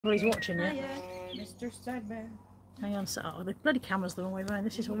Well, he's watching you. Hiya, Mr. Stagman. Hang on, oh, the bloody camera's the wrong way round.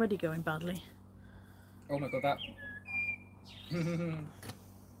 This is already going badly. Oh my god, that.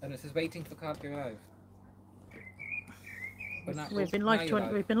 And it says waiting for car to go live. But now, We've been live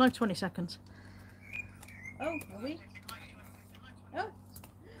 20. We've been live 20 seconds. Oh, are we? Oh,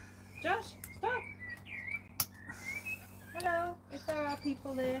 Josh, stop. Hello, if there are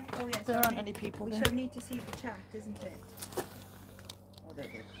people there. Oh yes, There aren't any people we there. should need to see the chat, isn't it? Oh, there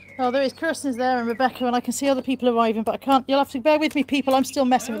it is. Oh, there is. Kirsten's there and Rebecca, and I can see other people arriving, but I can't. You'll have to bear with me, people. I'm still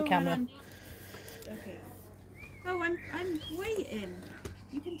messing with the camera. Okay. Oh, I'm waiting.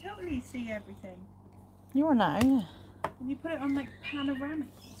 You can totally see everything. You are now. Yeah. Can you put it on like panoramic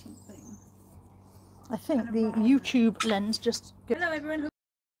or something? I think the YouTube lens just. Hello, everyone.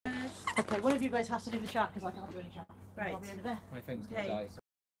 Okay, one of you guys has to do the chat because I can't do any chat. Right. I'll be over there. My phone's gonna Okay. die.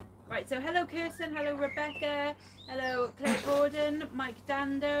 Right, so hello Kirsten, hello Rebecca, hello Claire Gordon, Mike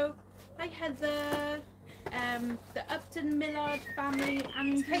Dando, hi Heather, the Upton Millard family,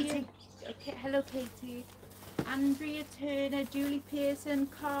 Andrea, Katie. Okay, hello Katie, Andrea Turner, Julie Pearson,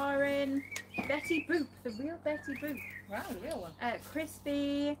 Karen, Betty Boop, the real Betty Boop, Wow, the real one.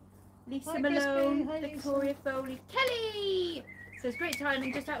 Crispy, Lisa Hi, Malone, Crispy. Hi, Lisa. Victoria Foley, Kelly! So it's great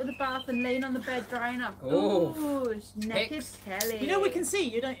timing, just out of the bath and laying on the bed drying up. Oh. Ooh, naked Pics. Kelly. You know we can see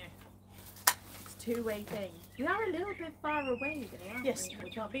you, don't you? It's a two-way thing. We are a little bit far away though, aren't Yes, we? we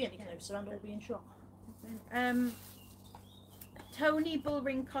can't be any closer and we'll be in shot. Tony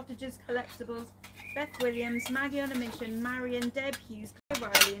Bullring Cottages Collectibles, Beth Williams, Maggie on a Mission, Marion, Deb Hughes, Claire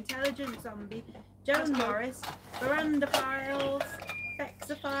Riley, Intelligent Zombie, Joan Morris, Veranda Files,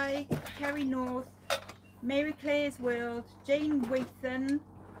 Bexify, Kerry North, Mary Claire's World, Jane Wathan.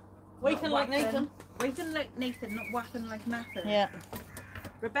 Wathan like Nathan. Wathan like Nathan, not Wathan like Nathan. Yeah.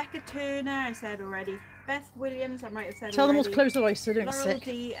 Rebecca Turner, I said already. Beth Williams, I might have said Tell them all already. to close their eyes so they don't Laurel sick.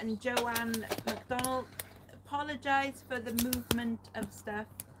 D and Joanne McDonald. Apologise for the movement of stuff.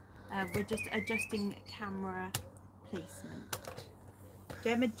 We're just adjusting camera placement.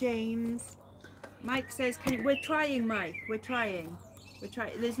 Gemma James. Mike says, we're trying, Mike. We're trying.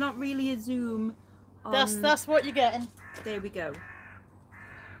 There's not really a zoom. That's what you're getting. There we go.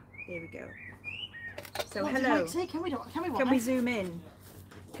 There we go. So What did hello. Mike say? Can we Can we zoom in?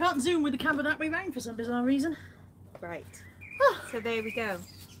 Can't zoom with the camera that way round for some bizarre reason. Right. So there we go.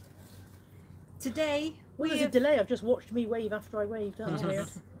 Today Well, we there's a have... delay. I've just watched me wave after I waved. That was weird.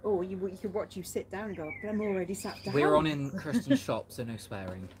 Oh, you could watch you sit down and go, but I'm already sat down. We're on in Kirsten's shop, so no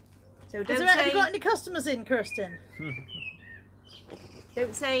swearing. So don't Have you say, got any customers in, Kirsten?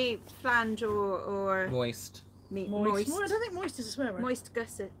 don't say flange or Moist. moist. Well, I don't think moist is a swear word. Moist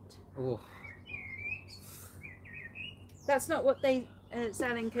gusset. Oh. That's not what they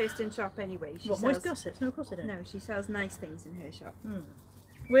sell in Kirsten's shop anyway. She What, sells, moist gussets? No, of course they don't. No, she sells nice things in her shop.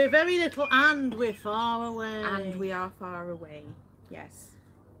 We're very little and we're far away. And we are far away. Yes.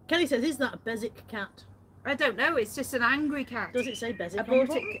 Kelly says, is that a Bezic cat? I don't know, it's just an angry cat. Does it say Bezic? I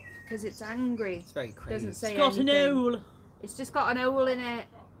bought it because it's angry. It's very crazy. Doesn't say It's got anything. an owl. It's just got an owl in it.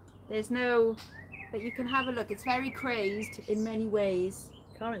 There's no... But you can have a look. It's very crazed in many ways.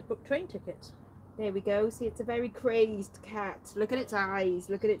 Karen's booked train tickets. There we go. See, it's a very crazed cat. Look at its eyes.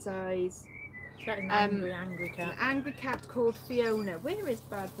 Look at its eyes. That is an angry An cat. angry cat called Fiona. Where is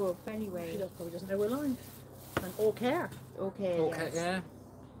Bad Wolf She anyway? probably doesn't know we're live. And or care. Okay. Okay, Yes. yeah.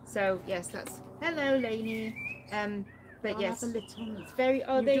 So yes, that's hello, Lainey. But I'll yes, have a little. it's very.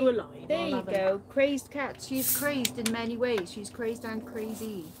 Oh, You there, do a line, there I'll you have a go. Crazed cat. She's crazed in many ways. She's crazed and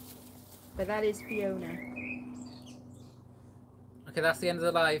crazy. But that is Fiona. Okay, that's the end of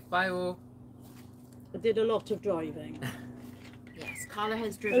the live. Bye all. I did a lot of driving. Yes, Carla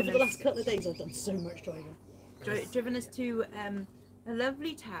has driven Over the us. last couple of days I've done so much driving. Driven us to a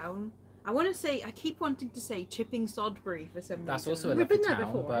lovely town. I want to say, I keep wanting to say Chipping Sodbury for some That's reason. also a We've lovely been there town,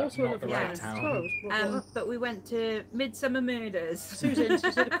 before. but Also a not the lovely right town. town. But we went to Midsummer Murders. Susan,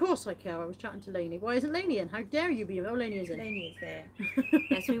 she said, of course I care. I was chatting to Lainey. Why isn't Lainey in? How dare you be? Oh, Lainey is in. Lainey is there.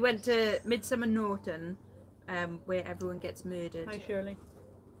 Yes, we went to Midsummer Norton, where everyone gets murdered. Hi, Shirley.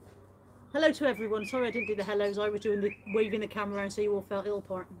 Hello to everyone. Sorry I didn't do the hellos. I was doing the waving the camera around so you all felt ill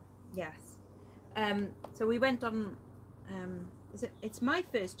part. Yes. So we went on. It's my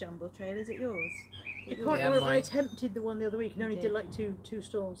first jumble trail. Is it yours? Yeah, I mine. attempted the one the other week and only did like two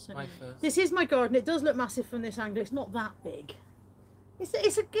stalls. So. My first. This is my garden. It does look massive from this angle. It's not that big. It's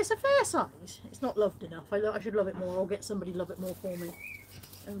a fair size. It's not loved enough. I should love it more. I'll get somebody to love it more for me.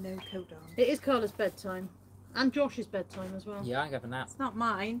 Oh no, coat on. It is Carla's bedtime. And Josh's bedtime as well. Yeah, I have a nap. It's not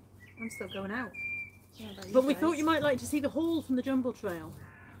mine. I'm still going out. Yeah, But we thought you might like to see the haul from the Jumble Trail.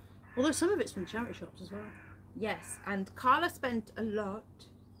 Although some of it's from charity shops as well. Yes, and Carla spent a lot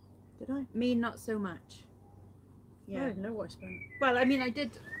Did I? Me, not so much. I Yeah. don't know what I spent. Well, I mean, I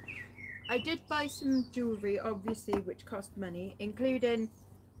did buy some jewellery, obviously, which cost money, including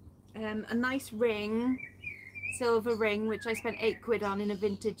a nice ring, silver ring, which I spent £8 on in a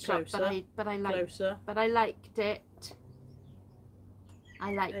vintage shop, but I Closer. liked it.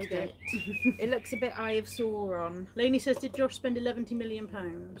 I liked There you it. It looks a bit Eye of Sauron. Lainey says, did Josh spend £11 million?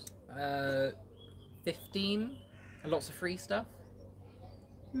 15. And lots of free stuff.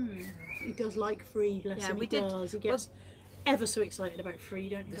 He does like free, bless Yeah, him. we He did. does. He gets ever so excited about free,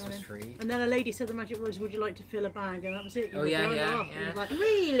 don't you, This was darling? free. And then a lady said the magic words, would you like to fill a bag? And that was it. You Oh, were yeah, going yeah, off. He yeah. was like,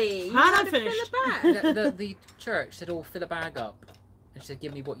 Really? You And I'm had to fill finished. a bag? the church said, "Oh, fill a bag up," and she said,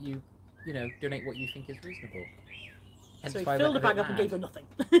 "Give me what you donate what you think is reasonable." Hence so he why I filled the went a bag bit up and mad. gave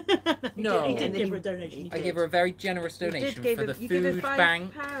her nothing. No. He did And then give her a donation. I gave her a very generous donation give for her, the you give her food £5,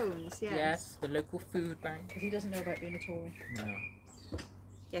 bank. yes. Yes, the local food bank. Because he doesn't know about being a Tory. No,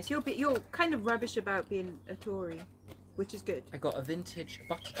 Yes, you're kind of rubbish about being a Tory, which is good. I got a vintage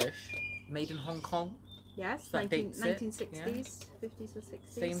butter dish made in Hong Kong. Yes, That dates it, 1960s, 50s or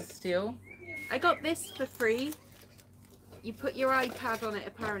 60s. Stainless steel. I got this for free. You put your iPad on it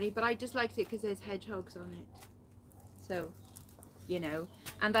apparently, but I just liked it because there's hedgehogs on it. So, you know.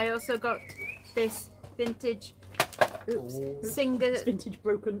 And I also got this vintage Oh. It's vintage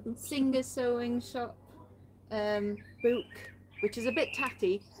broken. Oops. Singer sewing shop book, which is a bit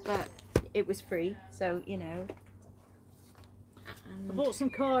tatty, but it was free, so you know. I bought some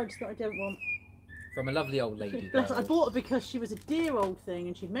cards that I don't want. From a lovely old lady. Bless her. I girl. bought her because she was a dear old thing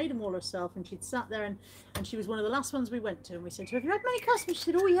and she'd made them all herself and she'd sat there and she was one of the last ones we went to and we said to her, have you had many customers? She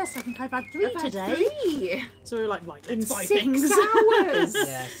said, oh yes, I think I've had 3 I've had today. 3 So we were like, right, in let's buy 6 things. hours.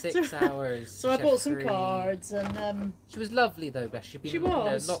 Yeah, 6 hours. So I She bought had some 3. cards and She was lovely though, bless. She'd been She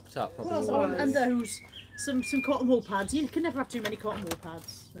was. locked up. what Probably. else? And those some cotton wool pads. You can never have too many cotton wool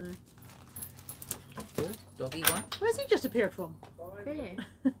pads. So. Oh, doggy one. Where's he just appeared from? Really?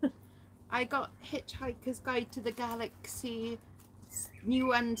 I got Hitchhiker's Guide to the Galaxy,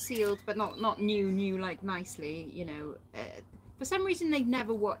 new and sealed, but not new like nicely, you know. For some reason they've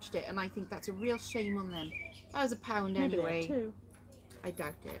never watched it, and I think that's a real shame on them. That was £1 Maybe there are anyway. 2. I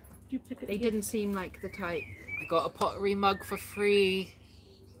doubt it. Did you pick it They again? didn't seem like the type. I got a pottery mug for free.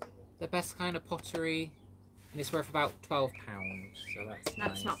 The best kind of pottery. And it's worth about £12, so that's That's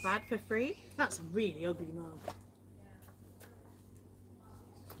nice. not bad for free. That's a really ugly mug.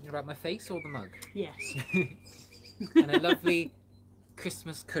 You know about my face or the mug? Yes. And a lovely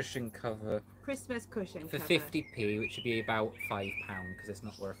Christmas cushion cover Christmas cushion for cover. 50p, which would be about £5 because it's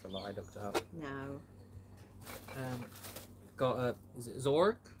not worth a lot. I looked it up. No. Got a is it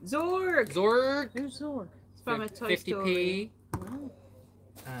Zorg? Zorg! Zorg. Who's Zorg? It's from a Toy 50p. Story. Wow.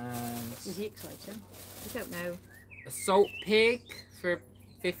 And Is he exciting? I don't know. a salt pig for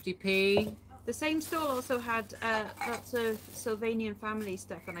 50p. The same stall also had lots of Sylvanian family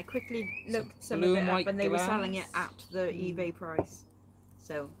stuff, and I quickly looked some blue of and it up, white and they were selling it glass. at the eBay price.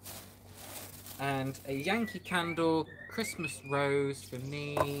 So, And a Yankee Candle Christmas rose for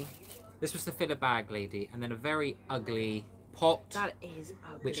me. This was the filler bag lady. And then a very ugly pot, that is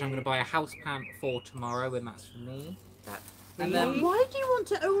ugly. which I'm going to buy a house plant for tomorrow, and that's for me. And Why then- do you want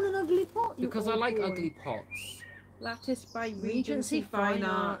to own an ugly pot? you Because I old like boy? ugly pots. Lattice by Regency Fine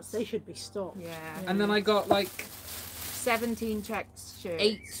Arts. They should be stopped. Yeah. And then I got like 17 checks shirts.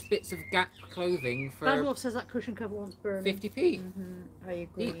 8 bits of Gap clothing Bad for Wolf says that cushion cover wants burning. 50p. I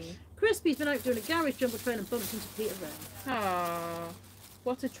agree. Each. Crispy's been out doing a garage jumper train and bumped into Peter Wren. Aww.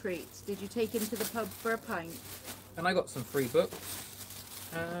 What a treat. Did you take him to the pub for a pint? And I got some free books.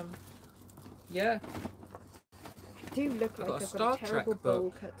 Yeah. I do look I've like got a I've Star got a terrible Trek bowl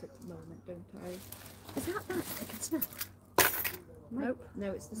book. cut at the moment, don't I? Is that bad? I can smell. Nope.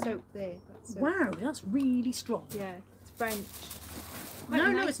 No, it's the soap there. That's soap. Wow, that's really strong. Yeah, it's French. No, Quite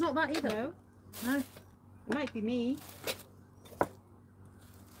no, nice. it's not that either. No, No, it might be me.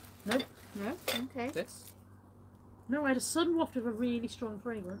 Nope. No, okay. This. no, I had a sudden waft of a really strong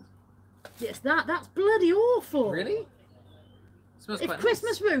fragrance. Yes, that's bloody awful. Really? Smells If quite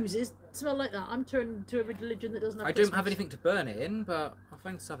Christmas nice. roses smell like that, I'm turning to a religion that doesn't have I Christmas. don't have anything to burn it in, but I'll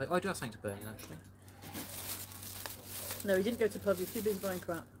find something. Oh, I do have something to burn in actually. No, he didn't go to the pub, he was too busy buying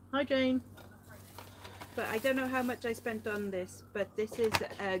crap. Hi, Jane. But I don't know how much I spent on this, but this is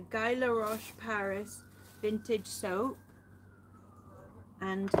a Guy Laroche Paris vintage soap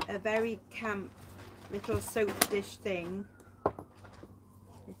and a very camp little soap dish thing.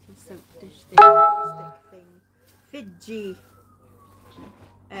 Little soap dish thing, stick thing. Fidji.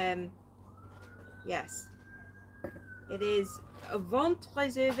 Yes. It is a vente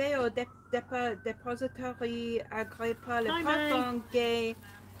réservée au dépository agricole Hi, May. Patanguay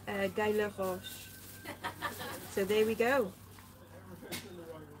Guy Le Roche. So there we go.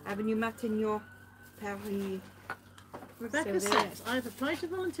 Avenue Matignon, Paris. Rebecca So there. says, I've applied to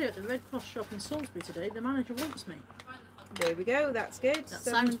volunteer at the Red Cross shop in Salisbury today. The manager wants me. There we go. That's good. That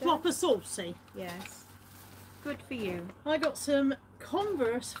Someone sounds does. proper saucy. Yes. Good for you. I got some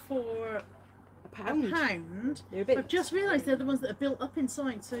Converse for £1. £1. They're a bit. I've just realised they're the ones that are built up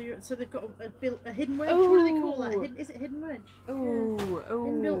inside, so they've got a hidden wedge. Oh. What do they call that? Is it hidden wedge? Oh,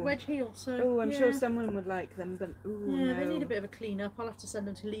 Inbuilt oh. wedge heel. So Oh, I'm sure yeah. someone would like them, but ooh, Yeah, no. they need a bit of a clean up. I'll have to send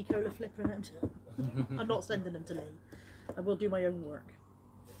them to Lee Cola Flipper. I'm not sending them to Lee. I will do my own work.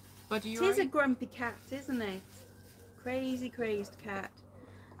 But you It is a grumpy cat, isn't it? Crazy, crazed cat.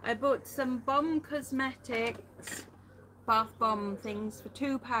 I bought some Bomb Cosmetics bath bomb things for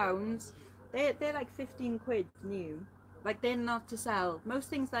 £2. They're like 15 quid new. Like, they're not to sell. Most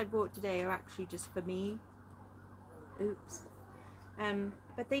things I bought today are actually just for me. Oops.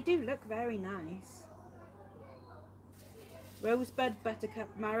 But they do look very nice. Rosebud Buttercup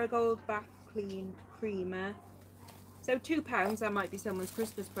Marigold Bath Clean Creamer. So £2, that might be someone's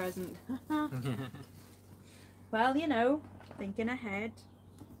Christmas present. Well, you know, thinking ahead.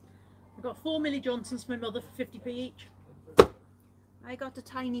 I got 4 Millie Johnsons for my mother for 50p each. I got a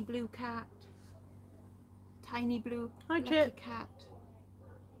tiny blue cat. Tiny blue Hi, lucky Chip. cat.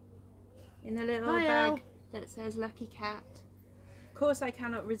 In a little Hi, bag Al. that says lucky cat. Of course I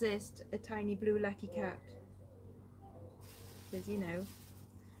cannot resist a tiny blue lucky cat. Because, you know.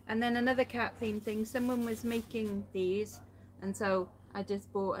 And then another cat themed thing. Someone was making these, and so I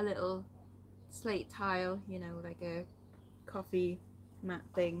just bought a little slate tile, you know, like a coffee mat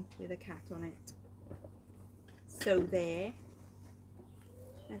thing with a cat on it. So there.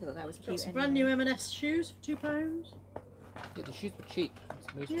 I thought that was Got cute. some Anyway. brand new M&S shoes for £2. Yeah, the shoes were cheap.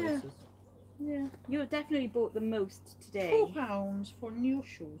 Most Yeah. places. Yeah. You definitely bought the most today. £4 for new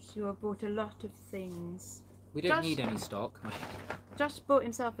shoes. You have bought a lot of things. We don't Just- need any stock. Josh bought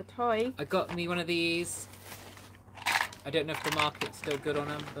himself a toy. I got me one of these. I don't know if the market's still good on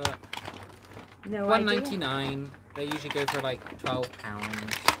them, but No £1.99. They usually go for like £12.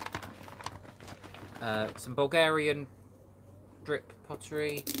 Some Bulgarian drip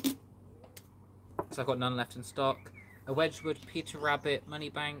pottery. So I've got none left in stock. A Wedgwood Peter Rabbit Money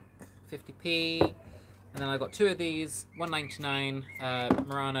Bank, 50p. And then I got 2 of these, £1.99.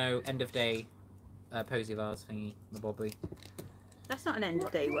 Murano End of Day posy vase thingy, the Bobby. That's not an end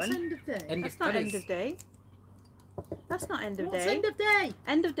of day What's one. end of day? That's not end of day. That's not end of What's day. end of day?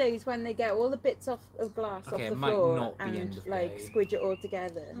 End of day is when they get all the bits off of glass Okay, off it the might floor not be and end of like day. squidge it all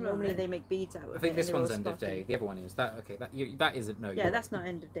together. Right. Normally they make beads out of it. I think this and they're one's all end of day. spotty. The other one is that. Okay, that isn't. No. Yeah, you're that's right. not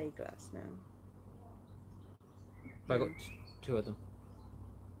end of day glass. No. But I got 2 of them.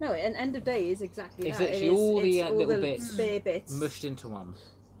 No, an end of day is exactly It's that. literally It is- all the, it's little the bits spare bits. mushed into one.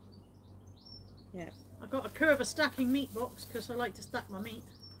 I got a Curva stacking meat box because I like to stack my meat.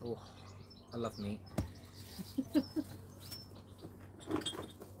 Oh, I love meat.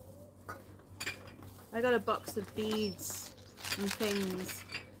 I got a box of beads and things.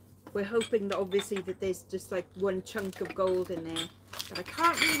 We're hoping that obviously that there's just like one chunk of gold in there. But I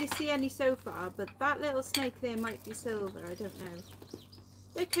can't really see any so far, but that little snake there might be silver, I don't know.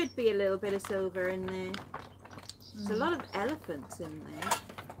 There could be a little bit of silver in there. There's a lot of elephants in there.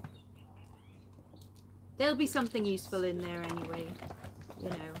 There'll be something useful in there anyway, you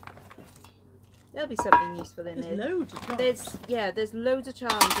know. There'll be something useful in There's there. loads of There's loads of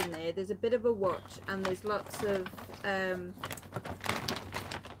charms in there. There's a bit of a watch, and there's lots of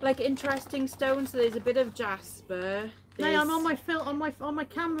like interesting stones. So there's a bit of jasper. Hey, I'm on my film, on my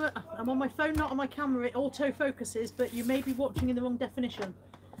camera. I'm on my phone, not on my camera. It auto focuses, but you may be watching in the wrong definition.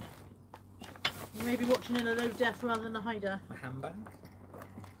 You may be watching in a low def rather than a high def. A handbag.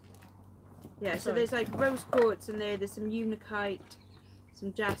 Yeah, so Sorry. there's like rose quartz in there. There's some unakite,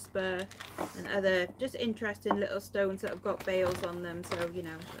 some jasper, and other just interesting little stones that have got bales on them. So you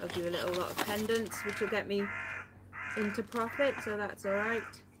know, I'll do a little lot of pendants, which will get me into profit. So that's all right.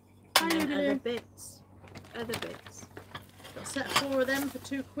 And Hi, then other Lulu. bits, other bits. Got a set of 4 of them for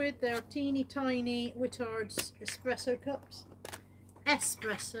 £2. They're teeny tiny Whittard's espresso cups.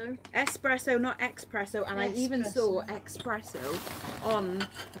 Espresso, not espresso, and I even saw Espresso. espresso on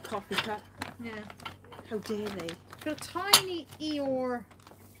the coffee cup. Yeah. How dare they? Got a tiny Eeyore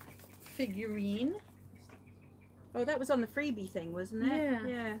figurine. Oh, that was on the freebie thing, wasn't it? Yeah.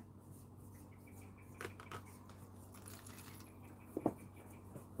 Yeah.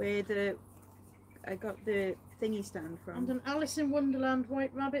 Where I got the thingy stand And from. an Alice in Wonderland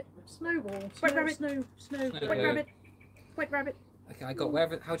white rabbit snowball. White rabbit. Snow. Snow White goat. rabbit. White rabbit. Okay, I got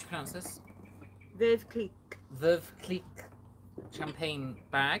wherever. How do you pronounce this? Veuve Clicquot. Veuve Clicquot. champagne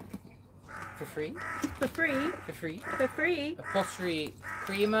bag for free. For free. For free. For free. A pottery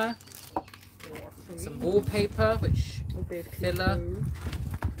creamer. Some wallpaper, which filler.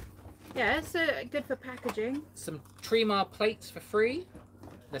 Yeah, it's good for packaging. Some Tremar plates for free.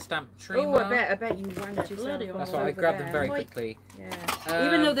 They're stamped Tremar. Oh, I bet you wanked yourself. That's why I grabbed them very quickly. Yeah.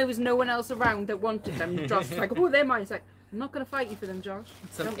 Even though there was no one else around that wanted them, Josh was like, oh, they're mine. It's like, I'm not going to fight you for them, Josh.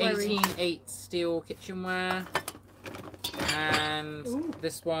 Some Don't worry. 18/8 steel kitchenware. And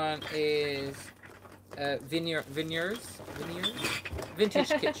this one is vintage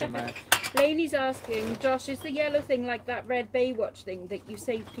kitchenware. Lainey's asking, Josh, is the yellow thing like that red Baywatch thing that you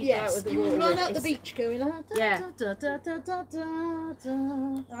save people out of the water? You run out the beach going, yeah.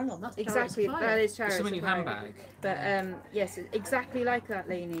 Hang on, that's exactly, that is Chariots It's a new of Fire. handbag. But yes, exactly like that,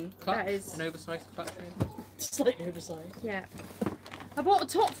 Lainey. Clutch, that is an oversized clutch. Slightly oversized. Yeah. I bought a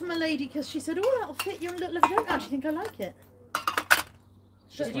top from a lady because she said, "Oh, that'll fit you." And look, I don't actually think I like it.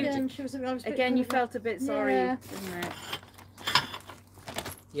 But again, she was. I was again, you felt a bit sorry, didn't it?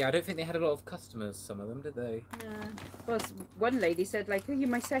 Yeah, I don't think they had a lot of customers. Some of them, did they? Yeah. Well, one lady said, like, "Oh, you're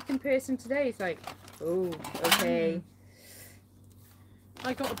my second person today." It's like, oh, okay.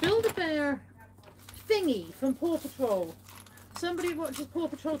 I got a Build-A-Bear thingy from Paw Patrol. Somebody who watches Paw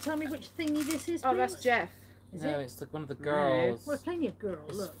Patrol, tell me which thingy this is. Oh, please? that's Jeff. Is no, it? it's like one of the girls. Well, it's plenty of girls.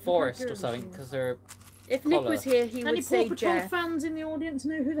 It's Look, Forest or something, because they're. If Nick was here, he Any would say Paw Patrol Jeff. fans in the audience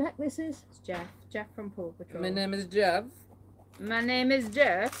know who the heck this is? It's Jeff. Jeff from Paw Patrol. My name is Jeff. My name is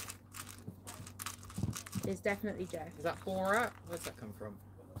Jeff. It's definitely Jeff. Is that Borat? Where's that come from?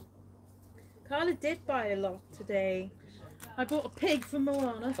 Carla did buy a lot today. I bought a pig from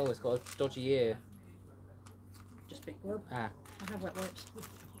Moana. Oh, it's got a dodgy ear. Just big grub. Ah, I have wet wipes.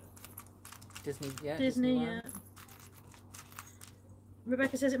 Disney, yeah. Disney, Disneyland. yeah.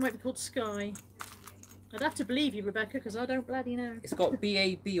 Rebecca says it might be called Sky. I'd have to believe you, Rebecca, because I don't bloody know. It's got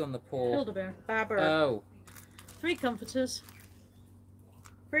BAB on the paw. Build-A-Bear. Barbara. Oh. 3 comforters.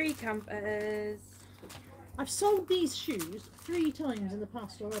 Free campers. I've sold these shoes 3 times in the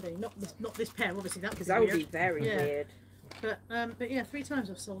past already. Not this pair, obviously. That Because would that be would be very Yeah. weird. But yeah, 3 times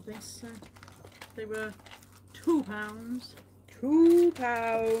I've sold these. So they were £2,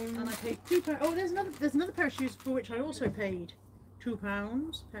 £2. and I paid £2. Oh, there's another pair of shoes for which I also paid £2.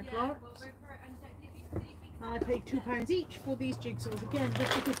 Pair Clarks. And I paid £2 each for these jigsaws again,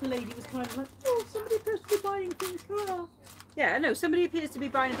 just because the lady was kind of like, oh, somebody appears to be buying things for us. Yeah, no, somebody appears to be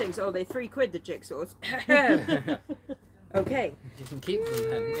buying things. Oh, they're £3, the jigsaws. Okay. You can keep them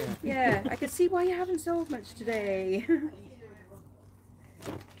then, yeah. Yeah, I can see why you haven't sold much today.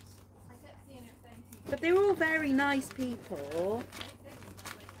 But they're all very nice people.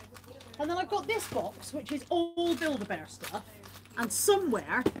 And then I've got this box, which is all Build-A-Bear stuff. And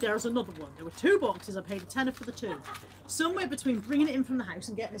somewhere, there's another one. There were 2 boxes, I paid a tenner for the 2. Somewhere between bringing it in from the house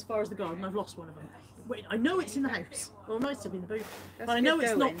and getting as far as the garden, I've lost one of them. Wait, I know it's in the house. Well, it might still be in the boot. That's But I know good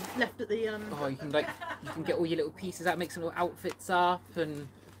it's going. not left at the... Oh, you can get all your little pieces out, make some little outfits up, and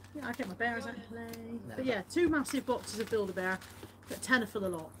Yeah, I get my bears out and play. But yeah, 2 massive boxes of Build-A-Bear, but a tenner for the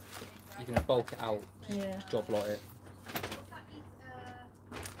lot. you can bulk it out, Yeah. job lot it.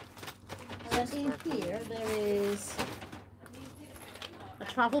 And then in here, there is a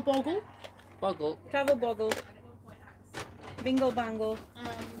travel boggle. Boggle. Travel boggle. Bingle bangle.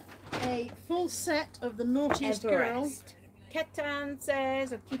 And a full set of the naughtiest girl. Everest. Ketan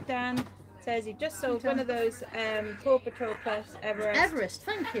says, or Kitan says, he just sold one of those Paw Patrol Plus Everest. Everest,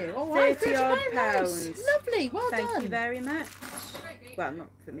 thank you. Oh, wow, 30 odd £39. pounds. Lovely, well Thank done. you very much. Well, not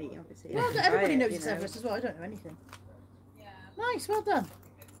for me, obviously. Well I done. can buy Everybody it, knows you it's know. Everest as well. I don't know anything. Nice, well done.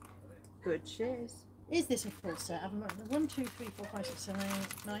 Good shares. Is this a full set? I haven't looked. 1, 2, 3, 4, 5, 6, 7,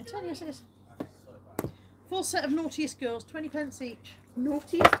 8, 9, 10. Yes, it is. Full set of naughtiest girls, 20p each.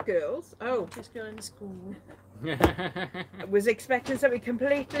 Naughtiest girls? Oh, Naughtiest girl in the school. I was expecting something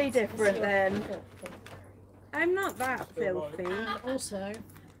completely different then. I'm not that filthy. And also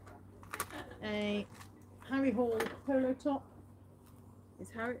a Harry Hall polo top. Is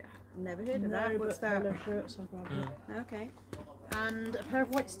Harry? I've never heard of that. What's that? Polo shirts. I grabbed it. Okay. And a pair of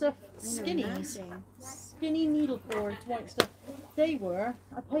white stuff I know skinnies. nothing. Skinny needle cords, white stuff. They were,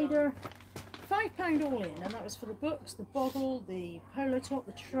 I paid her £5 all in, and that was for the books, the boggle, the polo top,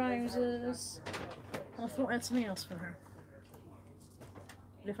 the trousers. And I thought I had something else for her.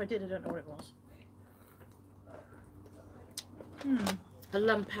 But if I did, I don't know what it was. A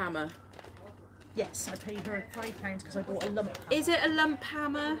lump hammer. Yes, I paid her £5 because I bought a lump. Is it a lump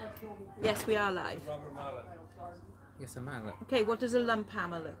hammer? Yes, we are live. Yes, a mallet. Okay, what does a lump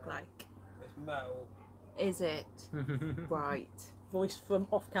hammer look like? It's metal. Is it? Right. Voice from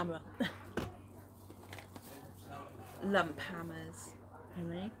off camera. lump hammers.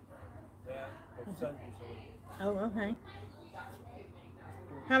 Really? Oh, okay.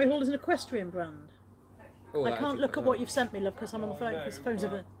 Harry Hall is an equestrian brand. Oh, I that can't actually look quite at what well. you've sent me, love, because I'm on the phone. Because the phone's a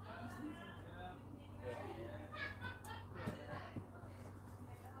bit.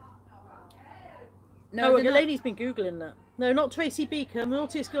 No, Oh, they're the not. lady's been googling that. No, not Tracy Beaker,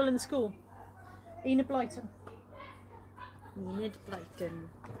 naughtiest girl in the school. Enid Blyton. Enid Blyton.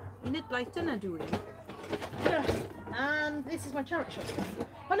 Enid Blyton are doing. Yeah. And this is my charity shop stuff.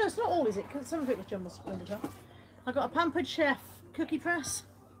 Oh no, it's not all, is it? Because some of it was jumbled up. I got a Pampered Chef cookie press.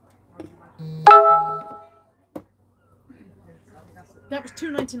 That was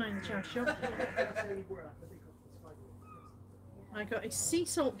 $2.99 in the charity shop. I got a sea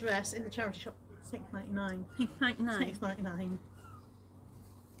salt dress in the charity shop. $6.99. $6.99.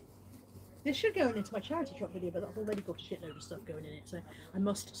 This should go into my charity shop video, but I've already got a shitload of stuff going in it, so I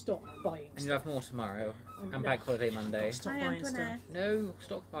must stop buying And stuff. you'll have more tomorrow. And Bank Holiday Monday. Stop Hi, buying stuff. Antoinette. No,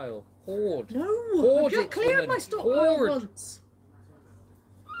 stockpile. Hoard. No, Hoard I've just it, cleared woman. my stockpile Hoard. once.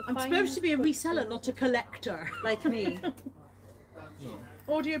 I'm supposed to be a reseller, not a collector. Like me.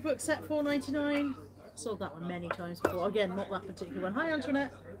 Audiobook set $4.99. Sold that one many times before. Again, not that particular one. Hi,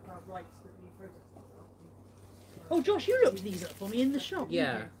 Antoinette. Oh, Josh, you looked these up for me in the shop.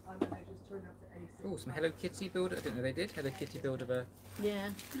 Yeah. Oh, some Hello Kitty builder. I didn't know they did. Hello Kitty builder. Yeah.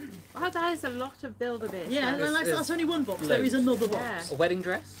 Oh, that is a lot of Build-A-Bear. Yeah, There's- and that's only one box. There loads. is another Yeah. box. A wedding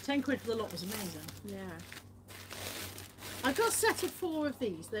dress. 10 quid for the lot was amazing. Yeah. I've got a set of 4 of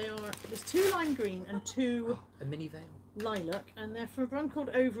these. There's 2 lime green and 2 A mini veil. lilac, and they're from a brand called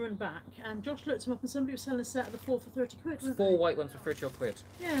Over and Back. And Josh looked them up, and somebody was selling a set of the 4 for 30 quid. Wasn't 4 white ones for 30 odd quid.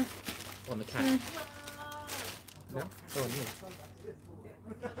 they? Yeah. On the cat. Yeah. No? Oh,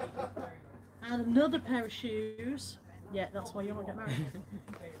 no. And another pair of shoes. Yeah, that's why you won't get married.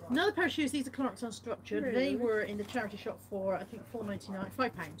 Another pair of shoes. These are Clark's Unstructured. They Really? were in the charity shop for I think £4.99,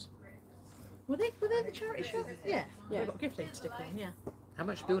 £5. Were they in the charity shop? Yeah. Yeah. They got a gift link to stick on. Yeah. How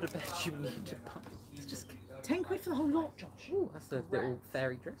much Build-A-Bear do you need to buy? It's just 10 quid for the whole lot, Josh. Oh, that's a little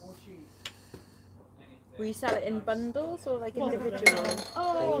fairy dress. Will you sell it in bundles or like Well, individual?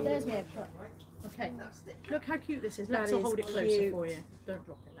 Oh, there's my egg cup. Okay. Look how cute this is. That Lex will is hold it closer cute. for you. Don't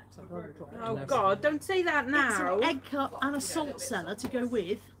drop it, Lex. I'll drop it. Oh No. God! Don't say that It's now. an egg cup and a salt cellar to go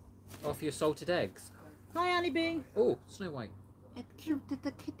with. Oh, for your salted eggs. Hi, Annie B. Oh, Snow White. It's cute. It's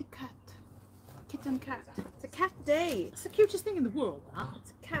a kitty cat. Kitten cat. It's a cat day. It's the cutest thing in the world, that.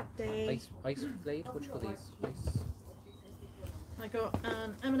 It's a cat day. Ice blade? What do you call these? Ice. I got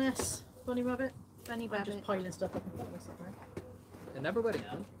an M&S bunny rabbit. Bunny I'm just rabbit. piling stuff up and putting this up there. Another wedding.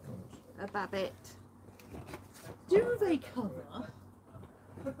 Oh. A babbit. Duvet cover.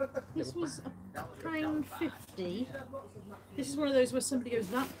 This was £1.50. This is one of those where somebody goes,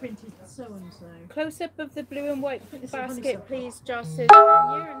 that print is so and so. Close up of the blue and white think this is honeysuckle. basket, please, Josh. Says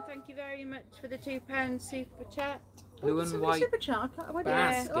Anya, and thank you very much for the £2 super chat. Blue and Somebody white super chat. Where did I-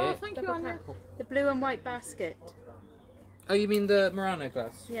 basket. Oh, thank you, Double Anya. tap. The blue and white basket. Oh, you mean the Murano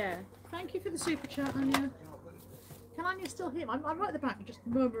glass? Yeah. Thank you for the super chat, Anya. Can Anya still hear me? I'm right at the back, just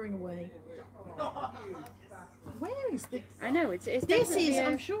murmuring away. Where is this? I know it's This definitely is, a-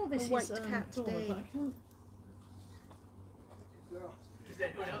 I'm sure this white is cat taller, day. but I can't.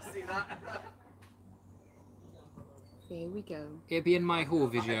 Here we go. It'll be in my haul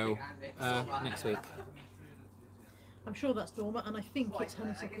video next week. I'm sure that's dormant, and I think it's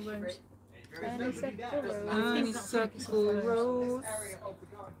honeysuckle rose. Honeysuckle rose,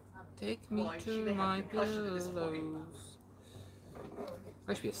 take me to my pillows.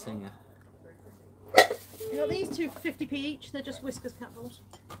 I should be a singer. You got these two for 50p each. They're just Whiskers cat balls.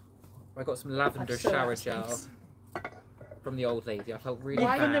 I got some lavender I'm so shower out of gel space. from the old lady. I felt really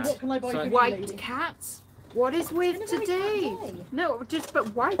Why bad. what can I buy So for I- you, White lady? cats? What is with It's a very today? cat day. No, just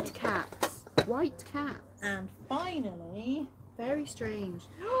but white cats. White cats. And finally, Very strange.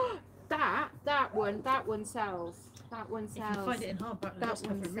 that one sells. That one if you sells. can find it in hardback, That that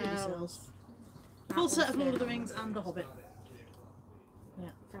one one really sells. sells. That Full one set of Lord of the sells. Rings and The Hobbit.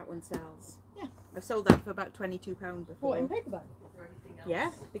 That one sells. Yeah. I've sold that for about £22 before. What, in paperback?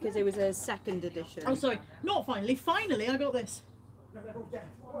 Yeah, because it was a second edition. Oh, sorry, not finally. Finally, I got this.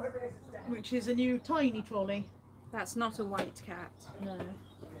 Which is a new tiny trolley. That's not a white cat. No.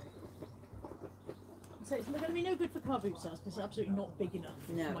 So it's going to be no good for car boot sales because it's absolutely not big enough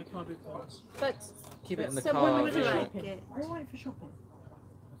No. for my car boot cars. But Keep it in the someone car. would For visual. like shopping. it. I want it for shopping.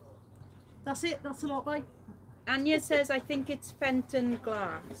 That's it. That's a lot, bye. Anya says, I think it's Fenton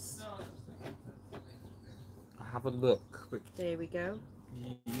glass. Have a look. There we go.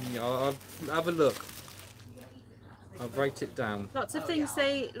 Yeah, I'll have a look. I'll write it down. Lots of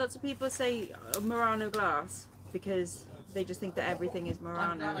people say Murano glass. because they just think that everything is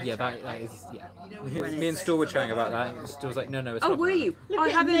Murano. Yeah, that is, yeah. When Me and it's- Stu were chatting about that. And Stu was like, no, it's Oh, not. were you? Look I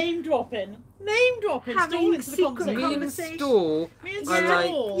at haven't. name dropping. Name dropping. Having Stall into the secret conversation. Me and conversation. Stu Me and are like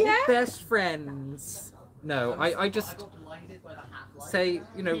Stall. Yeah. best friends. No, I just say,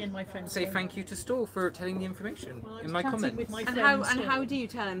 you know, Me and my friends say say. thank you to Stu for telling the information Well, I in was my chatting comments. with my And friend how Stall. do you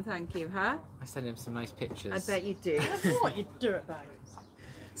tell him thank you, huh? I sent him some nice pictures. I bet you do. I know what you dirtbag.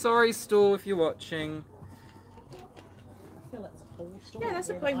 Sorry, Stu, if you're watching. I feel that's a whole story Yeah, that's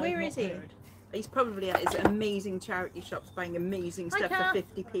the here point. that I've Where not is he? heard. He's probably at his amazing charity shops buying amazing Hi, stuff Kat. for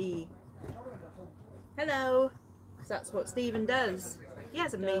 50p. Hello. 'Cause that's what Stephen does. He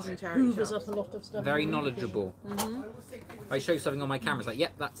has amazing charity Hoovers shops. up a lot of stuff. Very knowledgeable. Mm-hmm. I show something on my camera, it's like,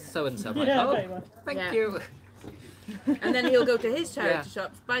 yep, that's so and so. I'm like, Yeah, oh, very much. thank Yeah. you. And then he'll go to his charity Yeah.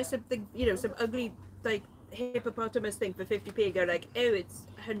 shops, buy something, you know, some ugly like hippopotamus thing for 50p, and go like, oh, it's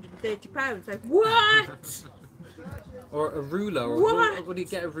 £130. Like, what? Or a ruler. Or What? Would you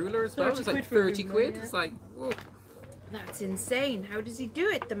get a ruler as well? 30 It's like quid for a 30 ruler, quid. yeah. It's like, whoa. That's insane. How does he do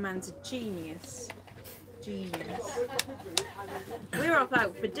it? The man's a genius. Genius. We're off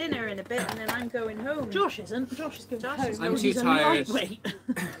out for dinner in a bit, and then I'm going home. Josh isn't. Josh is going Josh home. is I'm He's too a tired. lightweight.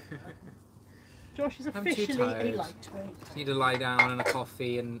 Josh is I'm too officially a tired. lightweight. Just need to lie down and a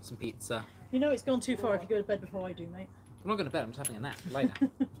coffee and some pizza. You know it's gone too far if you go to bed before I do, mate. I'm not going to bed, I'm just having a nap. Lie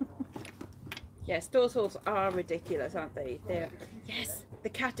down. Yeah, stores halls are ridiculous, aren't they? They're... Yes, the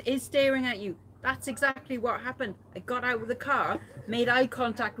cat is staring at you. That's exactly what happened. I got out of the car, made eye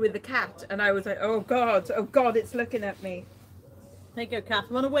contact with the cat, and I was like, oh God, it's looking at me. There you go, Kath.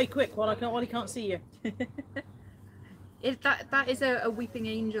 Run away quick while he can't see you. That is a weeping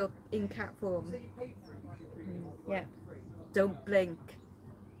angel in cat form. Yeah. Don't blink.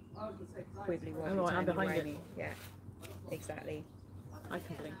 Wibbly wobbly, Oh, right, I'm tiny behind it. whiny. Yeah, exactly. I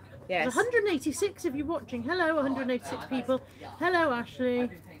can blink. Yes. There's 186 of you watching. Hello, 186 people. Hello, Ashley.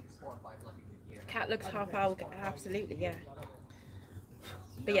 Cat looks half owl. Absolutely, yeah.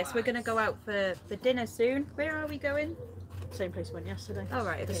 But yes, we're gonna go out for dinner soon. Where are we going? Same place we went yesterday. Oh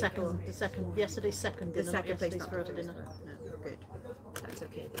right, okay, cool. Yesterday's second The dinner. second place, yesterday's not first the dinner. first. No, good. That's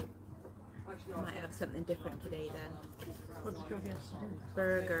okay then. Might have something different today then. What did you have yesterday?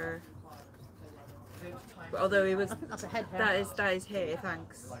 Burger. Although it was I think that's a head hair. that is hair,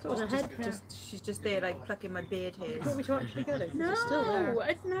 thanks. That was a head hair. She's just there like plucking my beard Do you hairs. want me to actually get it? 'Cause No, it's still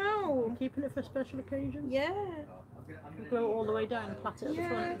there. no. Keeping it for special occasions. Yeah. Blow it all the way down and plait it at the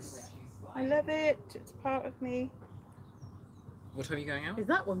front. Yes. I love it. It's part of me. What time are you going out? Is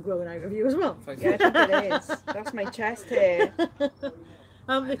that one growing out of you as well? Five. Yeah, I think it is. That's my chest hair.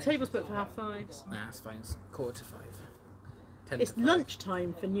 The table's booked for 5:30. Nah, it's fine. It's 4:45. 10 It's to 5.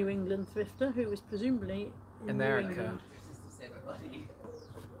 lunchtime for New England thrifter, who is presumably in New America. England.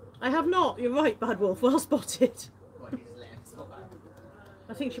 I have not. You're right, Bad Wolf. Well spotted.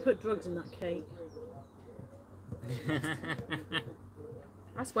 I think she put drugs in that cake.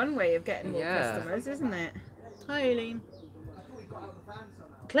 That's one way of getting more Yeah. customers, isn't it? Hi, Aileen.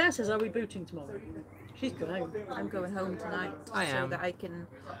 Claire says, "Are we booting tomorrow?" She's going. I'm going home tonight I so am. that I can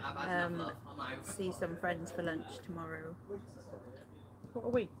see some friends for lunch tomorrow. What are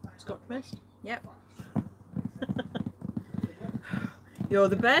we? Scotch mist? Yep. You're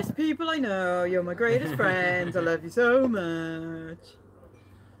the best people I know. You're my greatest friends. I love you so much.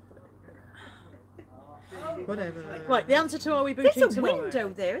 Whatever. Right, the answer to "Are we booting There's a tomorrow?" window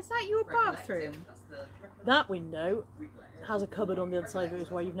there. Is that your bathroom? That window has a cupboard on the other side of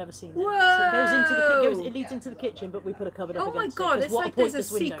it where you've never seen it. Whoa! So it goes into the it leads into the kitchen, but we put a cupboard up Oh my against god, it. 'cause it's what like a point there's a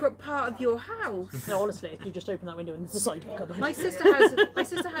this window. secret part of your house. No, honestly, if you just open that window and there's a side cupboard. My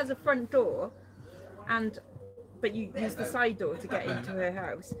sister has a front door, but you use the side door to get into her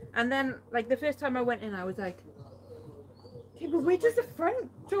house. And then, like the first time I went in, I was like, "Okay, but where does the front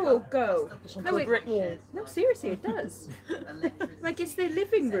door go?" Just onto a brick wall. No, seriously, it does. Like it's their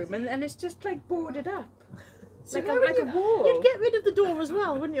living room, and it's just like boarded up, So like why a wouldn't wall. You'd get rid of the door as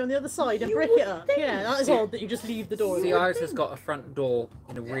well, wouldn't you, on the other side and You brick would it up? think. Yeah, that is odd that you just leave the door. See, open. ours has got a front door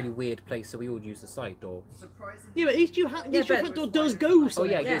in a really weird place, so we would use the side door. Yeah, but at least, at least your but- front door does go Oh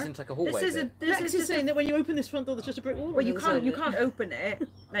somewhere. yeah, it Yeah. goes into like a hallway. This is a bit. this Lex is is just saying that when you open this front door, there's just a brick wall. well, you on the other can't side of it. open it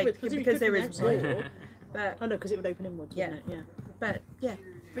like Wait, 'cause you because could there from is outside. wall. But Oh no, because it would open inwards, Yeah. wouldn't it? Yeah. But yeah,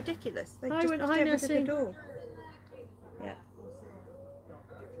 ridiculous. Like, Hi, just hi, get rid of Nessie. the door. Yeah.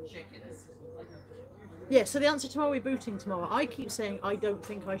 Yeah, so the answer to "Are we booting tomorrow?" I keep saying I don't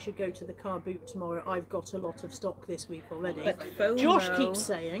think I should go to the car boot tomorrow. I've got a lot of stock this week already. But FOMO. Josh keeps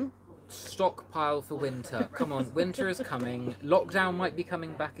saying stockpile for winter. Come on, winter is coming. Lockdown might be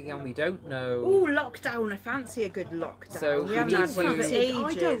coming back again. We don't know. Oh, lockdown! I fancy a good lockdown. So we we haven't need had one for to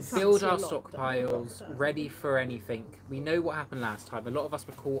ages. build fancy our a lockdown. stockpiles ready for anything. We know what happened last time. A lot of us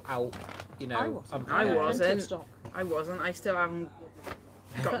were caught out, you know. I unprepared. wasn't. I wasn't. I still haven't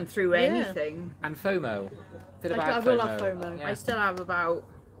gotten through anything. And FOMO. Bit I about will FOMO. have FOMO. Yeah. I still have about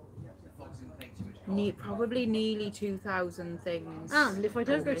probably nearly 2,000 things. And if I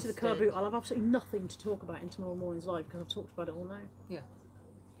don't go to the listed. car boot, I'll have absolutely nothing to talk about in tomorrow morning's live because I've talked about it all now. Yeah.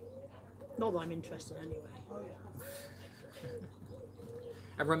 Not that I'm interested anyway.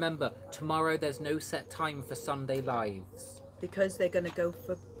 And remember, tomorrow there's no set time for Sunday lives. Because they're going to go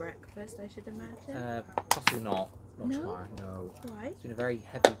for breakfast, I should imagine. Possibly not. Not No? tomorrow, no. Why? It's been a very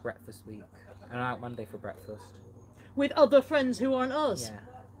heavy breakfast week. And I'm out Monday for breakfast. With other friends who aren't us. Yeah.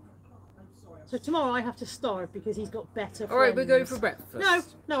 So tomorrow I have to starve because he's got better friends. Alright, we're going for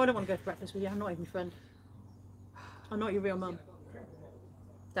breakfast. No, I don't want to go for breakfast with you. I'm not even your friend. I'm not your real mum.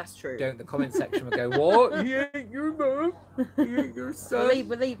 That's true. Don't the comment section will go, what? You ain't your mum? You ain't your son?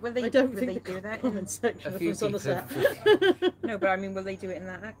 Will they I don't will think they the do that? comment section A of few us on the set. No, but I mean, will they do it in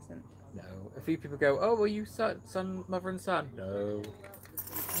that accent? No. A few people go, oh, are you son, mother and son? No.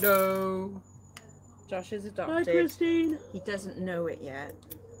 No. Josh is Hi, adopted. Christine. He doesn't know it yet.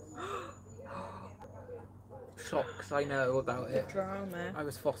 Shocks, I know about The it. drama. I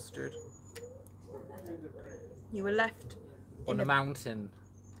was fostered You were left on a mountain.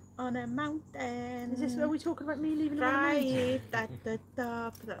 on a mountain. Is this where we talking about me leaving? on the mountain? Right at the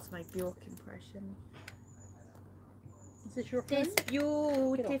top. That's my Bjork impression. Is this your This friend?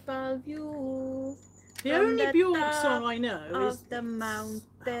 beautiful view The from only the Bjork top song I know of is the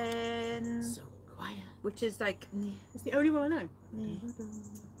mountain, So Quiet. which is like. It's the only one I know. Mm.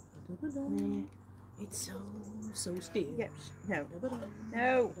 It's so still. Yep. No.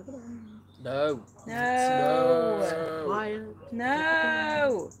 No. No. No. Quiet.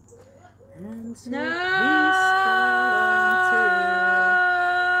 No. And so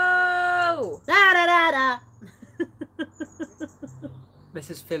No. Da da da da. This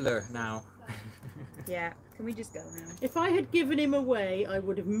is filler now. Yeah. Can we just go now? If I had given him away, I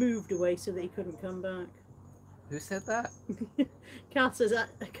would have moved away so that he couldn't come back. Who said that? Kath says that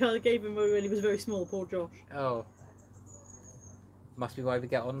I gave him away when he was very small, poor Josh. Oh. Must be why we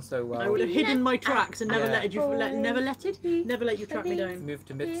get on so well. I would have hidden my tracks and never Yeah. let you never let you track me down. Moved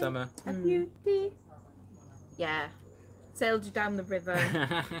to Midsummer. A beauty. Yeah. Sailed you down the river.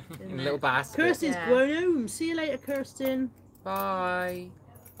 In a little basket. Kirsten's Yeah. grown home. See you later, Kirsten. Bye.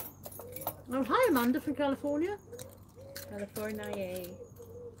 Oh, hi, Amanda from California. California.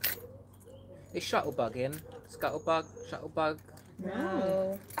 Is Shuttlebug in? Scuttlebug? Shuttlebug?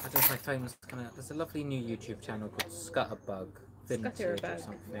 No. I don't know if my phone's coming up. There's a lovely new YouTube channel called Scuttlebug Vintage or Scutterbug.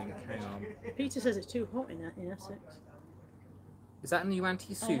 something. Hang on. Peter says it's too hot in Essex. Is that a new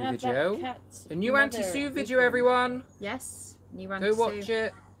Auntie Sue I have video? that cat's A new mother Auntie Sue with video, them. everyone! Yes. New Go Auntie watch Sue.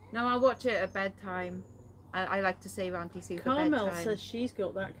 it. No, I'll watch it at bedtime. I like to save Auntie Sue for Carmel bedtime. says she's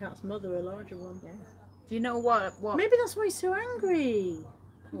got that cat's mother, a larger one. Yeah. Do you know what? Maybe that's why he's so angry. He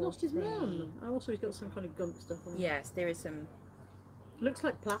Poor lost his thing. mum. Oh, also, he's got some kind of gunk stuff on him. Yes, there is some. Looks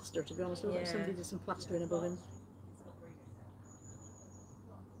like plaster, to be honest. Looks like Yeah. somebody did some plastering above him.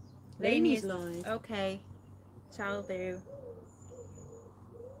 Lainey Lainey's is live. okay. Shall do.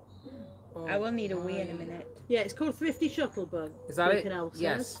 Oh, I will need a wee in a minute. Yeah, it's called Thrifty Shuttlebug. Is that it? Beacon Elf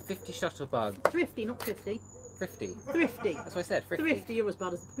Yes, says. 50 Shuttlebug. Thrifty, not 50. 50. Thrifty. That's what I said, 50. Thrifty, you're as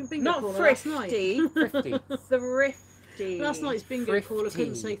bad as the bingo Not caller last night. thrifty. Thrifty. Thrifty. Last night's bingo caller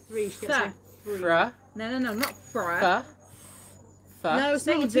couldn't say three. She kept saying three. Fra. No, not fra. Fa. Fa. No, it's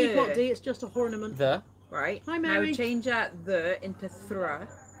not a Say teapot the. D, it's just a ornament. The. Right. Hi, Now Mary. change that the into thra.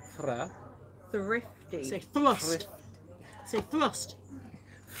 Fra. Thrifty. Say thrust. Say thrust.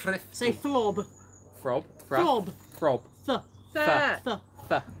 Thrifty. Say flob. Frob. Fra. Flob. Frob. Th. Thir. Th.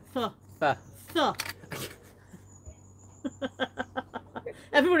 Fa. Th. Fa. Th.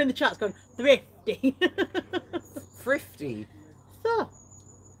 Everyone in the chat's going, thrifty. Thrifty. Th.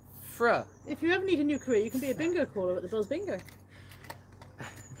 Fra. If you ever need a new career, you can be a bingo caller at the Buzz Bingo.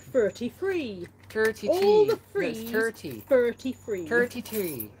 30 free. 30 All the tea. frees. 30. 30 free. 30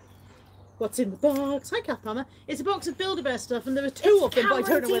 tea. What's in the box? Hi, Kath Palmer. It's a box of Build-A-Bear stuff, and there are two of them, but I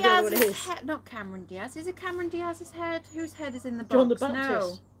don't know where the other one is. Not Cameron Diaz. Is it Cameron Diaz's head? Whose head is in the box? John the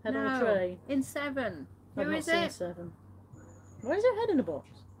Baptist. No. Head on a No. tray. In 7. I've Who not is seen it? 7. Why is her head in a box?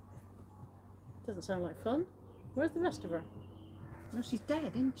 Doesn't sound like fun. Where's the rest of her? No, she's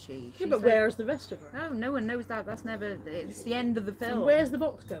dead, isn't she? Yeah, but where's the rest of her? No, no one knows that. That's never. It's the end of the film. And where's the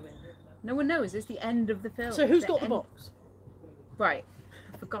box going? No one knows. It's the end of the film. So who's got the end- box? Right.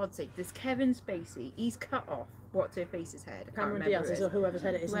 for God's sake, there's Kevin Spacey. He's cut off what's her face's head. I can't Cameron remember Diaz who it or whoever's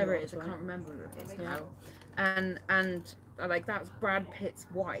head it is. whoever in it is, the I box, can't remember who it is Yeah. now. And like that's Brad Pitt's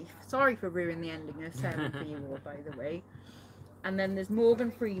wife. Sorry for ruining the ending of Seven for you all, by the way. And then there's Morgan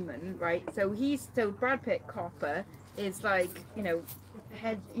Freeman, right? So Brad Pitt Copper is like, you know,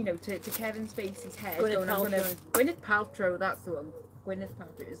 head, you know, to Kevin Spacey's head. Gwyneth Paltrow, that's the one. Gwyneth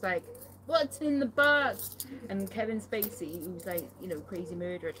Paltrow is like, what's in the box? And Kevin Spacey, who's like, you know, crazy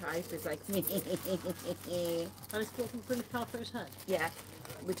murderer type, is like, And it's called from Gwyneth Paltrow's head. yeah,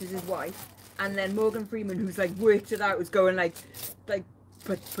 which is his wife. And then Morgan Freeman, who's like worked it out, was going like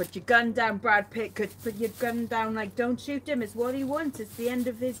put your gun down, Brad Pitt. Put your gun down, like don't shoot him. It's what he wants. It's the end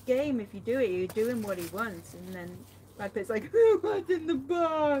of his game. If you do it, you're doing what he wants. And then Brad Pitt's like, what's in the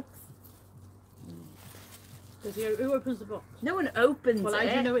box? Who opens the box? No one opens Well, it. how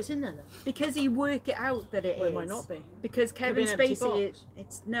do you know it's in there then? Because he work it out that it Well, is. it might not be. Because Kevin Could be an empty Spacey, box.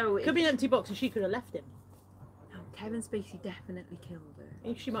 it's no. Could be an empty box and she could have left him. No, Kevin Spacey definitely killed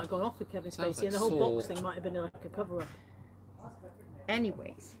her. She might have gone off with Kevin Sounds Spacey and the like whole box Saw. thing might have been like a cover-up.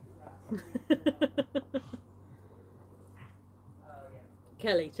 Anyways,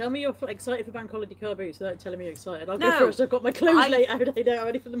 Kelly, tell me you're excited for Bank Holiday car boots without telling me you're excited. I'll No, go first. I've got my clothes I- laid out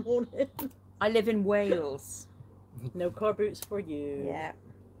ready for the morning. I live in Wales. No car boots for you. Yeah.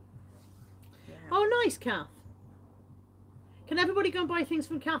 Oh, nice, Kath. Can everybody go and buy things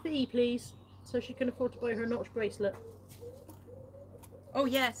from Kathy E, please? So she can afford to buy her notch bracelet. Oh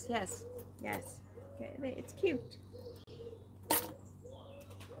yes. Okay, it's cute.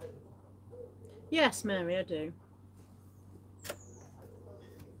 Yes, Mary, I do.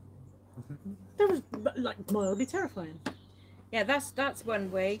 That was like mildly terrifying. Yeah, that's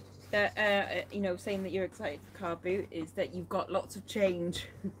one way that you know, saying that you're excited for car boot is that you've got lots of change,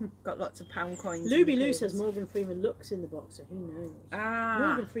 got lots of pound coins. in Luby the Lou purse. says Morgan Freeman looks in the box, so who knows? Ah,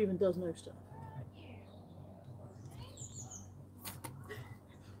 Morgan Freeman does know stuff.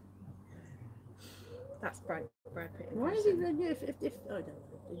 that's Brad Pitt. Why is he then? If I don't know.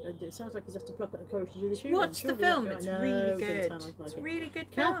 It sounds like he has to pluck out the courage to do the shooting. Watch the Surely film. that- It's No, really it doesn't good. sound like It's it. really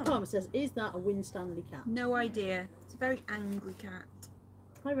good Kath film. Palmer says, "Is that a Winstanley cat?" No idea. It's a very angry cat.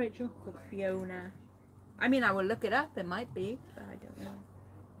 Hi, Rachel. Called Fiona. I mean, I will look it up. It might be, but I don't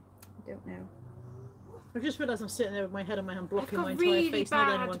know. I've just realised I'm sitting there with my head on my hand, blocking got my entire really face. Not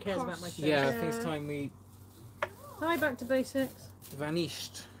that bad anyone cares about my face. Yeah, I think it's time we Hi, back to basics.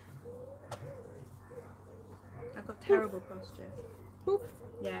 vanished. I've got terrible posture. Boop.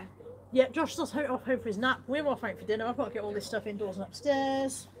 Yeah. Yeah, Josh is off home for his nap. We're off out for dinner. I've got to get all this stuff indoors and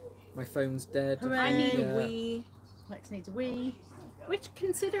upstairs. My phone's dead. Hooray. I need Yeah. a wee. Lex needs a wee. Which,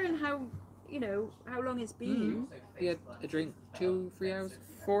 considering how, you know, how long it's been, We had a drink 2, 3 hours,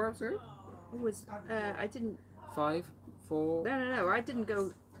 4 hours ago? it was, I didn't, 5, 4. no, I didn't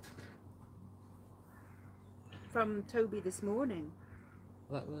go from Toby this morning.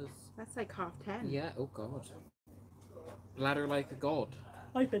 That was, That's like 10:30. yeah, oh god. Bladder like a god.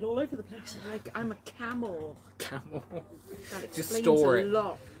 I've been all over the place. Like, I'm a camel. Camel. That Just explains store a it.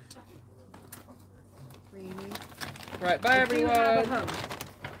 lot. Really? Right, bye I do have a everyone. hump.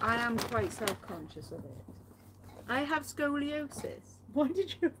 I am quite self-conscious of it. I have scoliosis. Why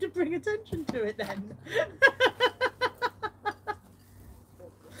did you have to bring attention to it then?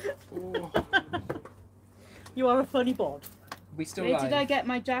 Oh, You are a funny bod. we still Where live. did I get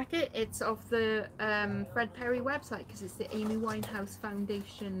my jacket? It's off the Fred Perry website because it's the Amy Winehouse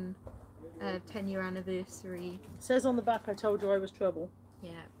Foundation 10-year anniversary. It says on the back, I told you I was trouble.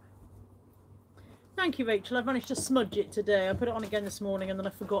 Yeah. Thank you, Rachel. I've managed to smudge it today. I put it on again this morning and then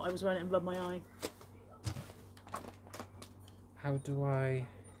I forgot I was wearing it and rubbed my eye. How do I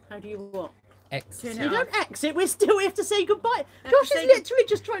How do you what? exit? Turn You it don't exit. We have to say goodbye. have Josh to is say literally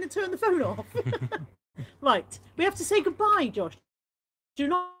just trying to turn the phone off. Right. We have to say goodbye, Josh. Do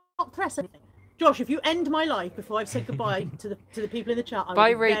not press anything. Josh, if you end my life before I've said goodbye to the people in the chat,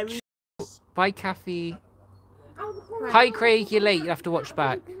 Bye, I will be Rach. Bye, Kathy. Hi, Craig. You're late. You have to watch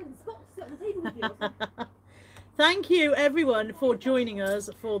back. Thank you, everyone, for joining us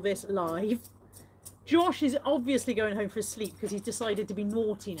for this live. Josh is obviously going home for his sleep because he's decided to be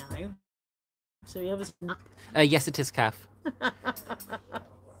naughty now. So he has a nap. Yes, it is, Kath.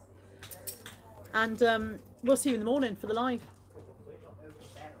 And we'll see you in the morning for the live.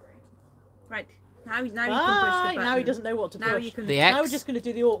 Right. Now you can push the Bye. button. Now he doesn't know what to Now push. you can. The Now we're X. just going to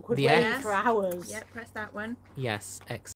do the awkward The waiting X. for hours. Yeah, press that one. Yes, X.